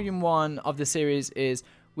for volume 1 of the series is,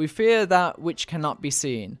 "We fear that which cannot be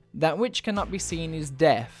seen. That which cannot be seen is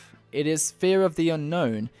death. It is fear of the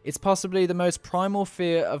unknown. It's possibly the most primal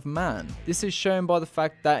fear of man. This is shown by the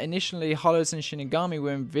fact that initially Hollows and Shinigami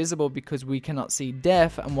were invisible because we cannot see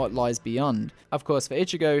death and what lies beyond." Of course, for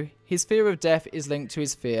Ichigo, his fear of death is linked to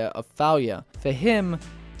his fear of failure. For him,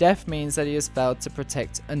 death means that he has failed to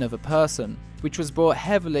protect another person, which was brought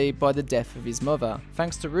heavily by the death of his mother.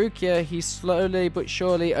 Thanks to Rukia, he slowly but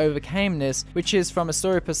surely overcame this, which is, from a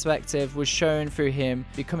story perspective, was shown through him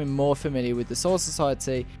becoming more familiar with the Soul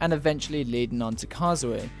Society and eventually leading on to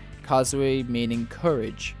Kazui. Kazui meaning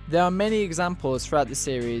courage. There are many examples throughout the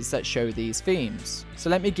series that show these themes,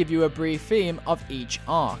 so let me give you a brief theme of each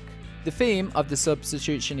arc. The theme of the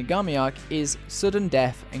Substitute Shinigami arc is sudden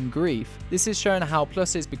death and grief. This is showing how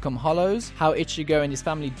pluses become hollows, how Ichigo and his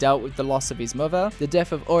family dealt with the loss of his mother, the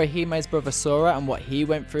death of Orihime's brother Sora and what he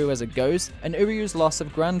went through as a ghost, and Uryu's loss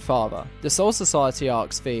of grandfather. The Soul Society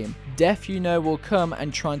arc's theme, death you know will come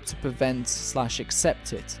and trying to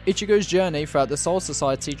prevent/accept it. Ichigo's journey throughout the Soul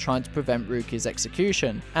Society trying to prevent Rukia's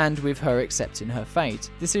execution, and with her accepting her fate.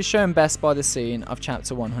 This is shown best by the scene of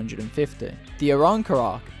chapter 150. The Aranka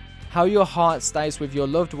arc, how your heart stays with your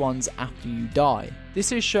loved ones after you die.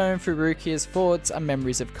 This is shown through Rukia's thoughts and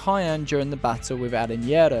memories of Kyan during the battle with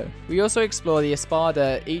Aranjero. We also explore the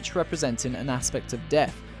Espada, each representing an aspect of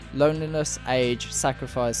death, loneliness, age,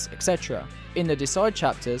 sacrifice, etc. In the Decide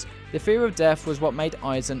chapters, the fear of death was what made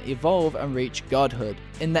Aizen evolve and reach godhood.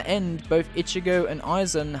 In the end, both Ichigo and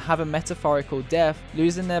Aizen have a metaphorical death,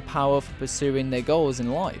 losing their power for pursuing their goals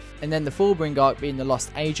in life. And then the Fullbring arc being the Lost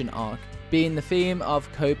Agent arc, being the theme of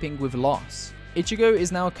coping with loss. Ichigo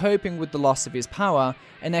is now coping with the loss of his power,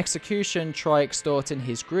 and Execution try extorting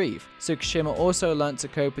his grief. Tsukishima also learnt to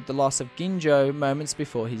cope with the loss of Ginjo moments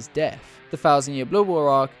before his death. The Thousand Year Blood War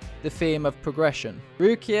arc, the theme of progression.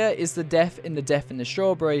 Rukia is the death in the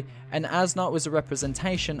Strawberry, and Asnot was a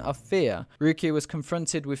representation of fear. Rukia was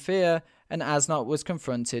confronted with fear, and Asnot was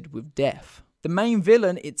confronted with death. The main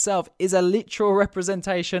villain itself is a literal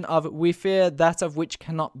representation of "we fear that of which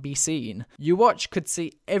cannot be seen." Uwatch could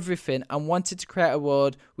see everything and wanted to create a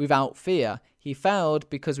world without fear. He failed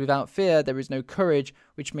because without fear there is no courage,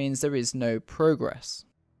 which means there is no progress.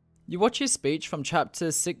 Uwatch's speech from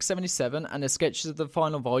chapter 677 and the sketches of the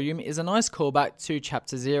final volume is a nice callback to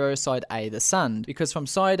chapter 0 side A, the sand, because from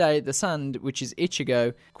side A, the sand, which is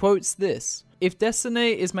Ichigo, quotes this: "If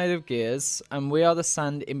destiny is made of gears, and we are the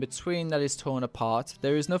sand in between that is torn apart,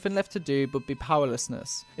 there is nothing left to do but be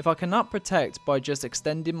powerlessness. If I cannot protect by just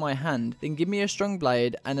extending my hand, then give me a strong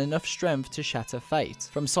blade and enough strength to shatter fate."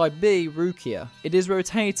 From side B, Rukia: "It is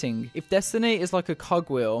rotating. If destiny is like a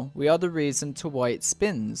cogwheel, we are the reason to why it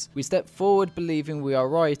spins. We step forward believing we are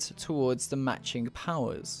right towards the matching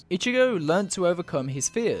powers." Ichigo learned to overcome his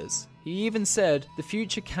fears. He even said, "The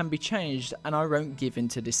future can be changed and I won't give in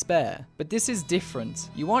to despair." But this is different.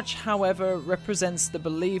 Uwatch, however, represents the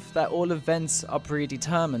belief that all events are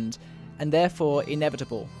predetermined and therefore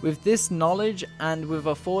inevitable. With this knowledge and with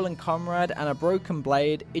a fallen comrade and a broken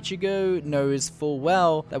blade, Ichigo knows full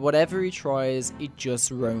well that whatever he tries, it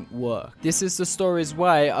just won't work. This is the story's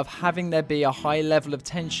way of having there be a high level of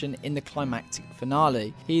tension in the climactic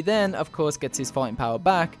finale. He then, of course, gets his fighting power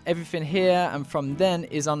back. Everything here and from then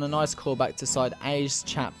is on a nice callback to side A's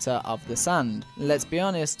chapter of the sand. Let's be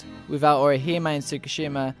honest, without Orihime and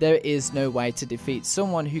Tsukishima, there is no way to defeat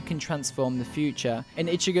someone who can transform the future, and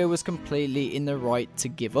Ichigo was completely in the right to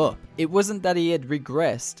give up. It wasn't that he had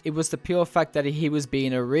regressed, it was the pure fact that he was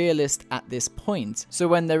being a realist at this point. So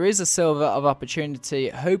when there is a silver of opportunity,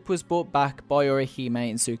 hope was brought back by Orihime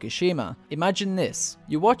and Tsukishima. Imagine this: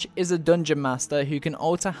 Uwatch is a dungeon master who can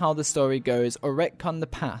alter how the story goes or retcon the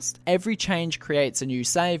past. Every change creates a new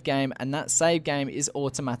save game, and that save game is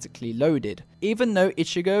automatically loaded. Even though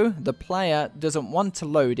Ichigo, the player, doesn't want to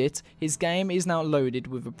load it, his game is now loaded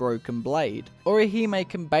with a broken blade. Orihime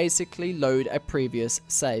can basically load a previous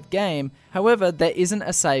save game, however there isn't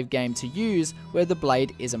a save game to use where the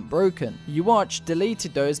blade isn't broken. Uwatch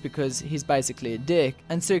deleted those because he's basically a dick,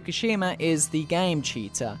 and Tsukishima is the game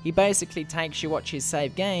cheater. He basically takes Uwatch's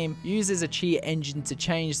save game, uses a cheat engine to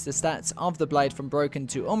change the stats of the blade from broken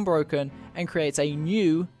to unbroken, and creates a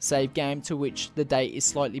new save game to which the date is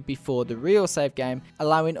slightly before the real save game,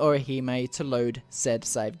 allowing Orihime to load said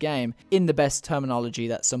save game, in the best terminology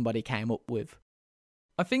that somebody came up with.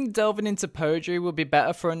 I think delving into poetry would be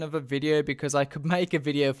better for another video because I could make a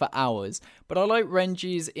video for hours, but I like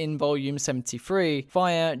Renji's in volume 73,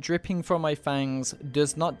 "Fire dripping from my fangs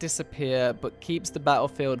does not disappear but keeps the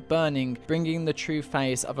battlefield burning, bringing the true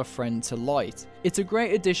face of a friend to light." It's a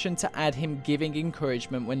great addition to add him giving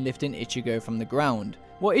encouragement when lifting Ichigo from the ground.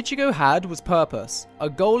 What Ichigo had was purpose. A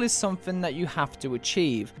goal is something that you have to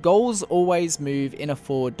achieve. Goals always move in a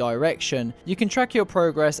forward direction. You can track your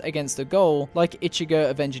progress against a goal, like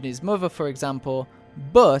Ichigo avenging his mother for example,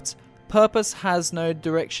 but purpose has no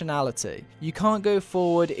directionality. You can't go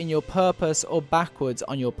forward in your purpose or backwards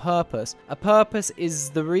on your purpose. A purpose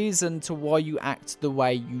is the reason to why you act the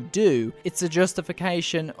way you do. It's a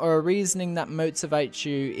justification or a reasoning that motivates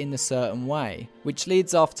you in a certain way. Which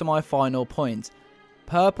leads off to my final point.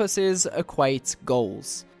 Purposes equate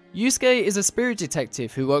goals. Yusuke is a spirit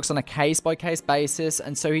detective who works on a case-by-case basis,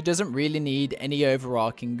 and so he doesn't really need any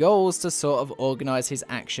overarching goals to sort of organise his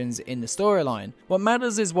actions in the storyline. What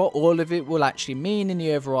matters is what all of it will actually mean in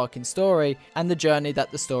the overarching story and the journey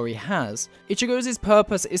that the story has. Ichigo's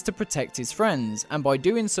purpose is to protect his friends, and by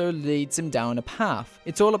doing so leads him down a path.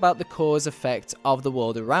 It's all about the cause-effect of the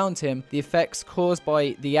world around him, the effects caused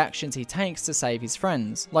by the actions he takes to save his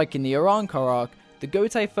friends. Like in the Arrancar arc, the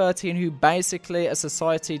Gote 13 who basically a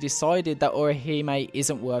society decided that Orihime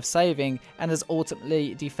isn't worth saving and has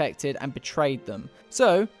ultimately defected and betrayed them.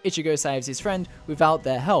 So, Ichigo saves his friend without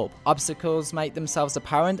their help. Obstacles make themselves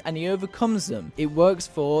apparent and he overcomes them. It works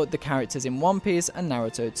for the characters in One Piece and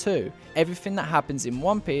Naruto too. Everything that happens in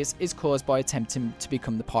One Piece is caused by attempting to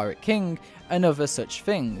become the Pirate King and other such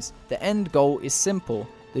things. The end goal is simple.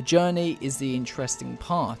 The journey is the interesting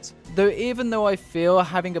part. Though even though I feel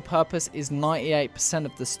having a purpose is 98%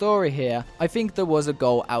 of the story here, I think there was a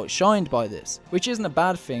goal outshined by this, which isn't a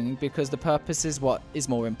bad thing because the purpose is what is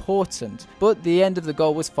more important. But the end of the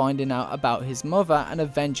goal was finding out about his mother and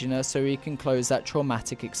avenging her so he can close that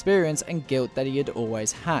traumatic experience and guilt that he had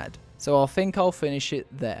always had. So I think I'll finish it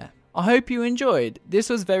there. I hope you enjoyed. This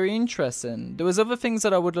was very interesting. There was other things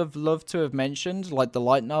that I would have loved to have mentioned, like the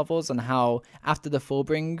light novels and how after the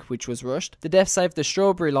Fullbring, which was rushed, the Death Save the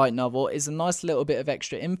Strawberry light novel is a nice little bit of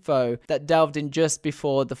extra info that delved in just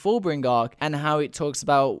before the Fullbring arc and how it talks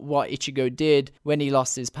about what Ichigo did when he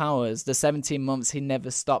lost his powers, the 17 months he never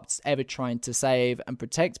stopped ever trying to save and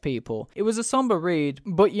protect people. It was a somber read,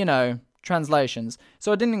 but you know, translations,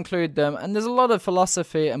 so I didn't include them, and there's a lot of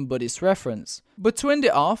philosophy and Buddhist reference. But to end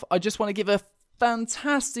it off, I just want to give a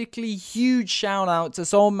fantastically huge shout out to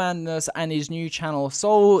Soul Madness and his new channel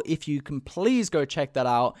Soul. If you can please go check that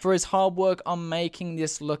out, for his hard work on making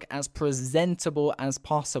this look as presentable as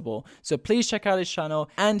possible. So please check out his channel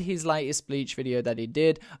and his latest Bleach video that he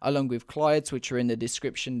did along with Clyde's, which are in the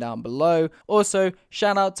description down below. Also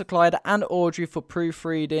shout out to Clyde and Audrey for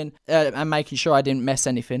proofreading and making sure I didn't mess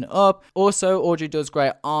anything up. Also Audrey does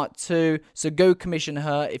great art too, so go commission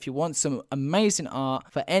her if you want some amazing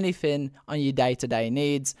art for anything on your day-to-day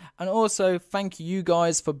needs. And also thank you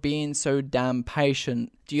guys for being so damn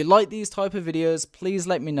patient. Do you like these type of videos? Please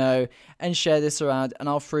let me know and share this around, and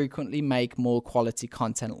I'll frequently make more quality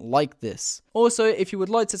content like this. Also, if you would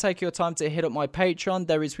like to take your time to hit up my Patreon,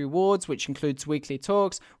 there is rewards which includes weekly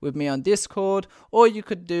talks with me on Discord, or you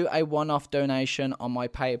could do a one-off donation on my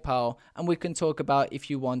PayPal and we can talk about if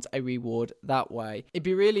you want a reward that way. It'd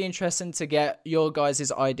be really interesting to get your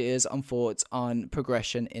guys' ideas and thoughts on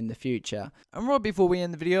progression in the future. And right before we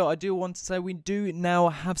end the video, I do want to say we do now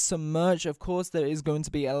have some merch. Of course, there is going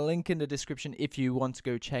to be a link in the description if you want to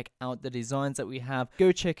go check out the designs that we have.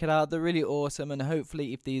 Go check it out. They're really awesome, and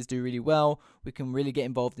hopefully if these do really well, we can really get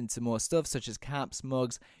involved into more stuff such as caps,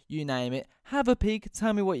 mugs, you name it. Have a peek,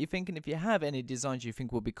 tell me what you think, and if you have any designs you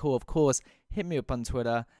think will be cool, of course, hit me up on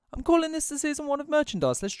Twitter. I'm calling this the season 1 of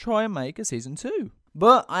merchandise. Let's try and make a season 2.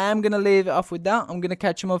 But I am going to leave it off with that. I'm going to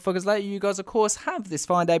catch you motherfuckers later. You guys, of course, have this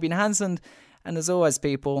fine day being Hanson. And as always,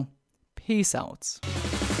 people, peace out.